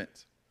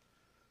servant.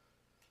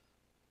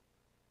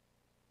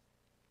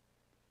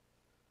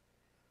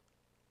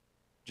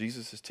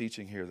 Jesus is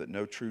teaching here that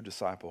no true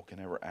disciple can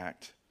ever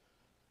act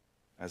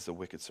as the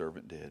wicked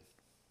servant did.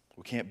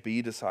 We can't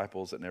be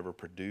disciples that never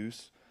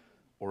produce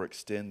or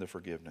extend the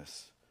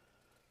forgiveness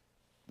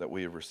that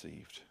we have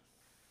received.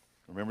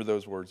 Remember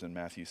those words in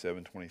Matthew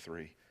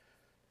 7:23.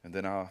 And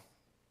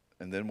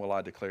then will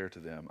I declare to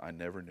them, I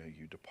never knew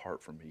you.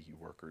 Depart from me, you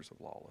workers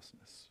of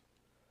lawlessness.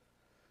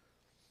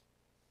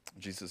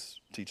 Jesus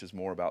teaches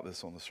more about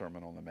this on the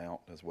Sermon on the Mount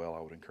as well.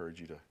 I would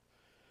encourage you to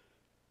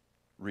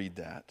read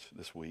that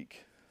this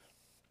week.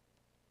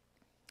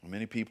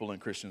 Many people in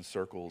Christian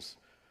circles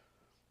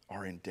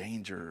are in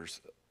danger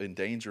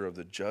of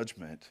the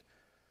judgment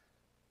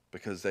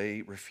because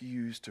they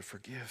refuse to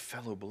forgive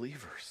fellow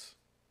believers.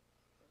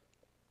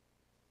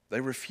 They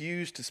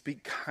refuse to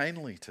speak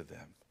kindly to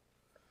them.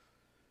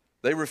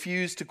 They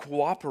refuse to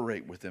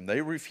cooperate with them.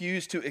 They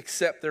refuse to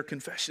accept their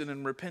confession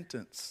and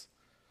repentance.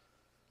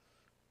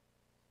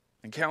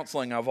 In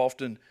counseling, I've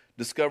often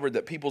discovered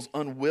that people's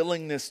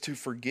unwillingness to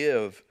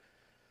forgive,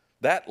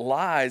 that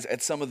lies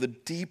at some of the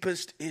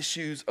deepest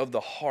issues of the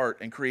heart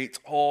and creates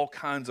all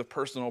kinds of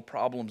personal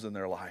problems in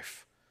their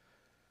life.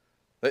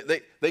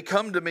 They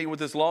come to me with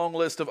this long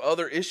list of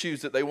other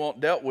issues that they want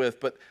dealt with,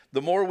 but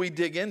the more we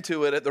dig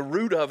into it, at the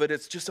root of it,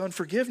 it's just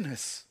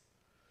unforgiveness.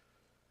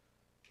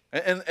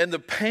 And the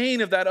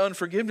pain of that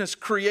unforgiveness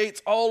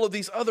creates all of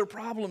these other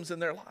problems in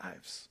their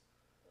lives.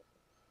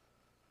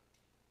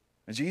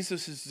 And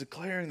Jesus is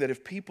declaring that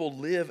if people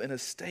live in a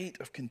state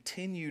of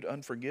continued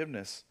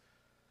unforgiveness,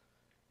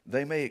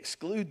 they may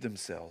exclude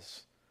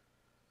themselves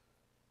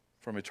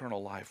from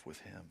eternal life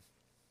with Him.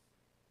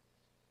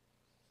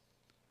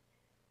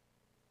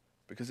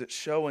 Because it's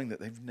showing that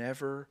they've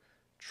never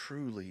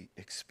truly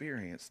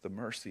experienced the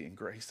mercy and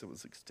grace that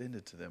was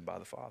extended to them by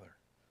the Father.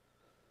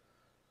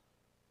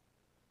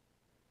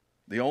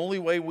 The only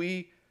way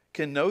we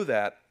can know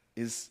that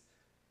is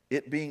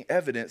it being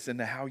evidenced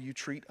into how you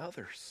treat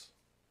others.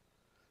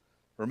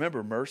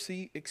 Remember,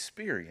 mercy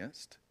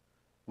experienced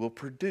will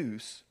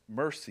produce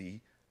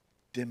mercy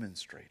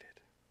demonstrated.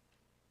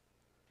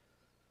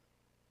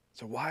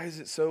 So why is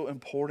it so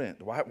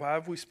important? Why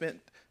have we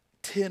spent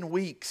 10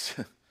 weeks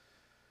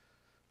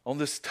on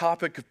this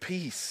topic of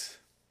peace?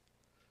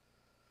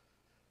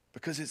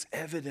 Because it's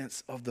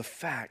evidence of the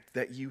fact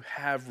that you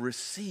have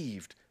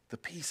received the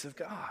peace of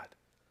God.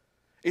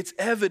 It's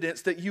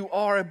evidence that you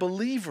are a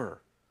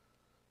believer.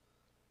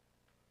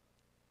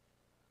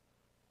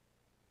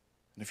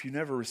 And if you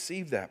never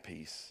received that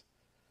peace,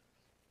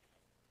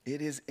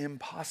 it is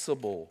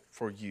impossible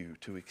for you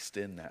to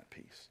extend that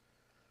peace.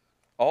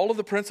 All of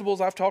the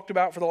principles I've talked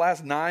about for the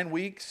last 9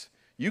 weeks,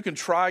 you can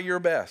try your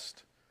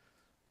best.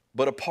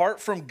 But apart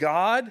from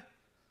God,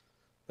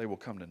 they will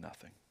come to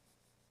nothing.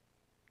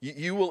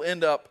 You will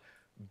end up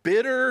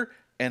bitter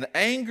and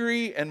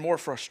angry and more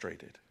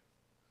frustrated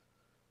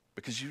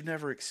because you've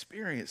never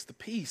experienced the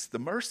peace, the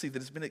mercy that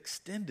has been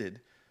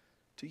extended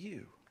to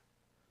you.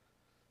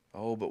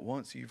 Oh, but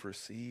once you've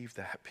received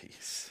that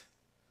peace,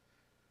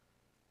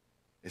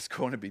 it's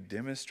going to be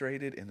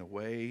demonstrated in the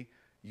way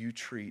you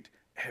treat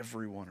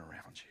everyone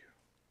around you.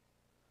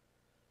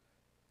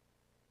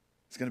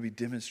 It's going to be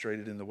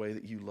demonstrated in the way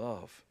that you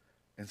love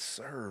and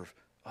serve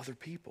other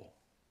people.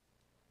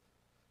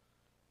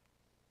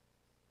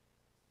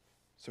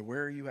 So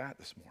where are you at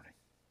this morning?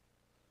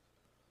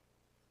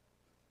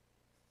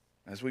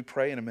 As we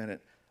pray in a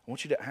minute, I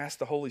want you to ask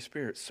the Holy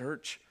Spirit,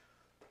 search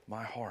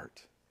my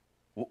heart.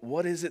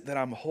 What is it that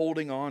I'm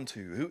holding on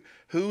to?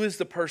 Who is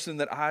the person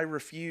that I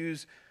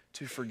refuse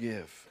to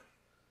forgive?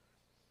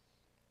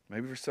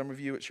 Maybe for some of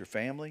you, it's your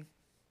family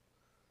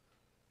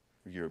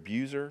or your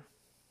abuser.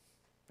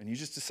 And you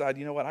just decide,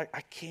 you know what,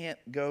 I can't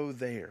go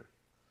there.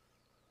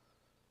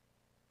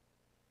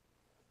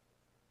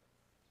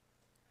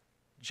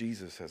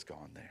 Jesus has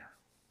gone there.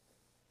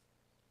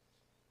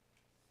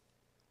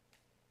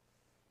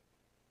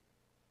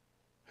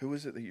 Who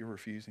is it that you're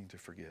refusing to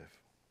forgive?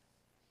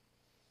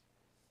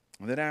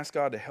 And then ask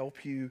God to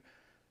help you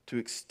to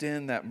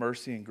extend that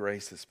mercy and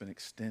grace that's been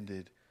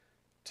extended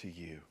to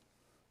you.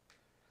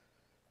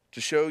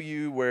 To show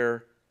you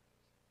where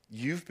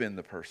you've been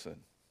the person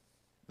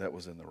that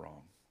was in the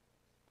wrong.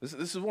 This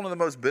is one of the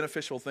most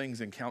beneficial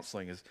things in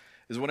counseling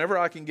is whenever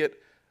I can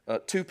get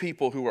two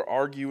people who are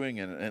arguing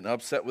and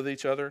upset with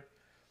each other,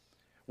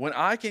 when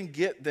I can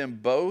get them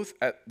both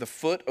at the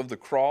foot of the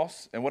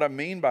cross, and what I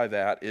mean by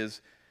that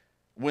is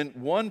when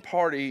one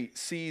party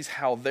sees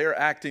how they're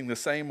acting the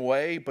same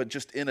way but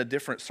just in a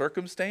different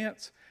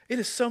circumstance, it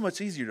is so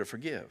much easier to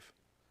forgive,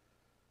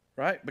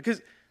 right?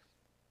 Because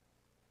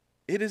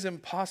it is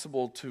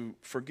impossible to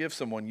forgive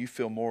someone you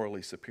feel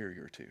morally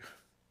superior to.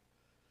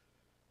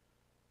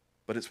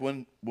 But it's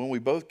when we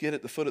both get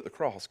at the foot of the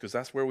cross, because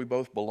that's where we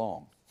both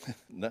belong.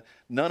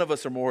 None of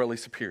us are morally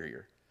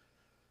superior,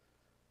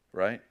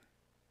 right?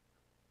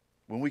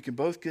 When we can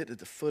both get at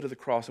the foot of the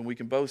cross and we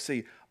can both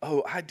see,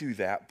 oh, I do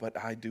that,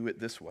 but I do it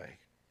this way.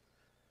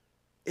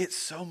 It's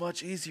so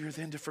much easier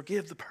than to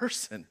forgive the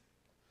person.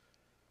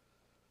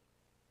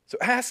 So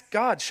ask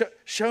God,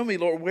 show me,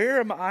 Lord, where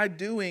am I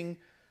doing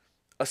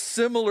a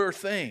similar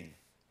thing?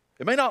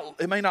 It may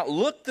not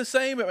look the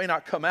same, it may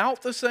not come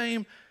out the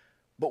same,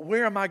 but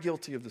where am I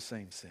guilty of the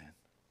same sin?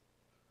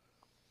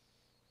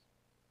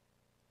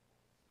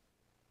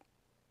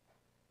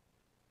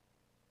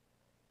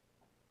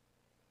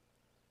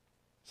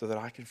 So that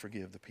I can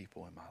forgive the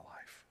people in my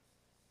life.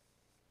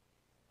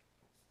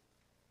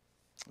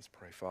 Let's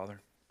pray, Father.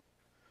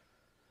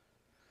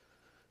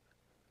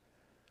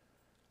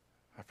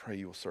 I pray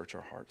you will search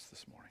our hearts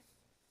this morning.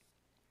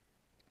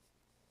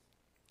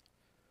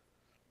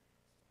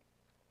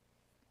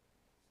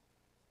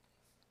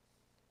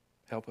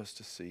 Help us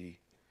to see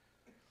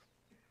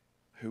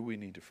who we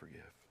need to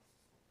forgive.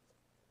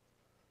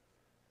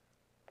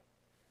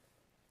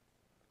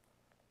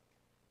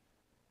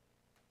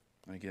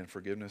 And again,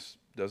 forgiveness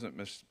doesn't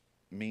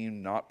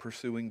mean not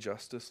pursuing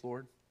justice,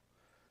 Lord.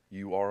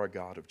 You are a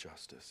God of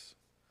justice.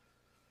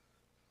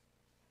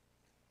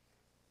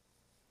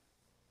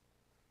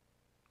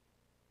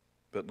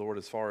 But Lord,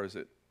 as far as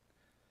it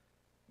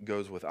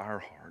goes with our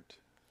heart,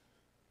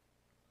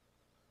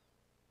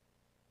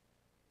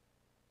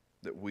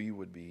 that we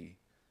would be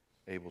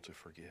able to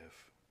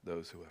forgive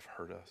those who have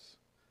hurt us,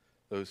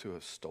 those who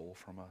have stole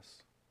from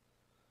us.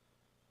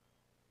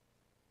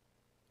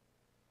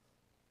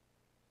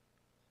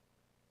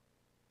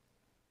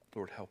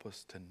 Lord, help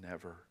us to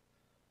never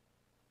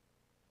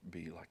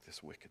be like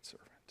this wicked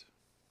servant,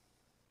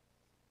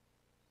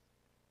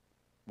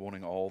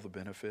 wanting all the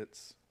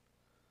benefits,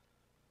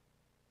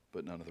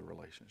 but none of the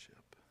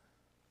relationship.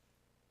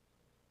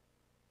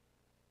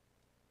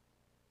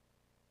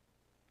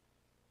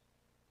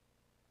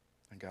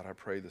 And God, I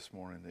pray this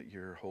morning that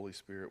your Holy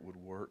Spirit would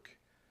work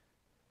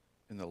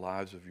in the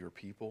lives of your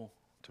people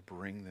to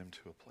bring them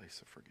to a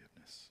place of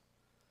forgiveness.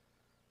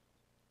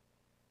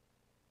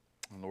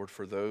 And Lord,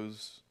 for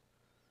those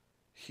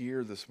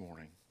here this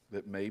morning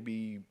that may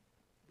be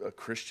a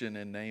Christian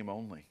in name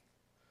only,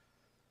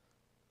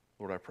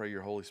 Lord, I pray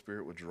your Holy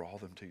Spirit would draw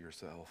them to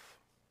yourself.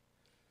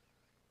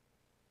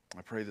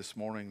 I pray this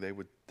morning they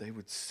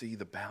would see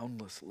the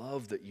boundless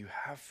love that you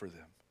have for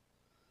them.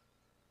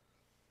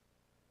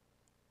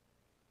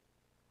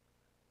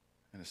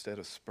 And instead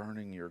of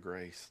spurning your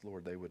grace,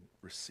 Lord, they would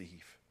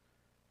receive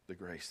the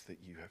grace that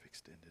you have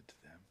extended to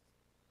them.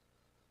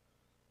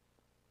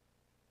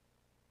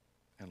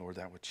 And Lord,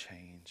 that would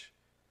change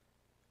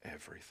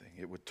everything.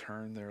 It would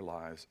turn their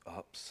lives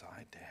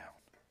upside down.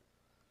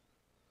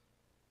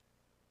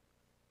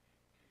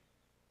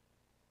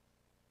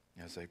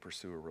 As they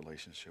pursue a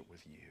relationship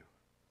with you.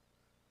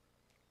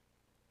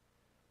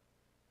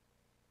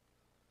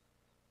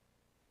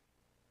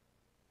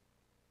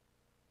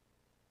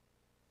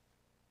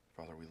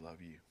 Father, we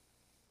love you,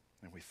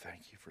 and we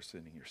thank you for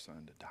sending your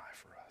Son to die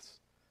for us,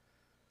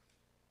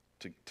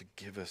 to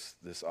give us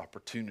this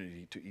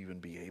opportunity to even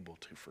be able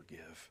to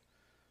forgive.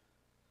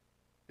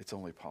 It's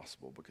only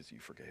possible because you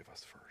forgave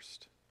us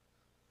first.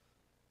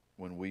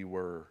 When we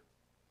were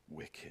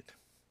wicked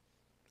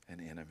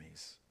and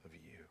enemies of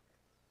you,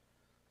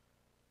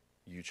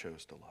 you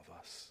chose to love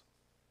us,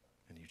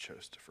 and you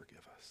chose to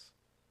forgive us.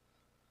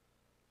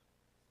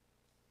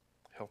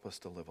 Help us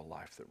to live a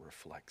life that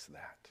reflects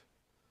that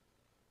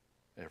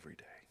every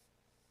day.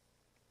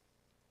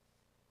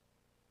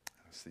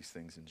 I ask these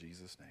things in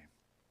Jesus' name.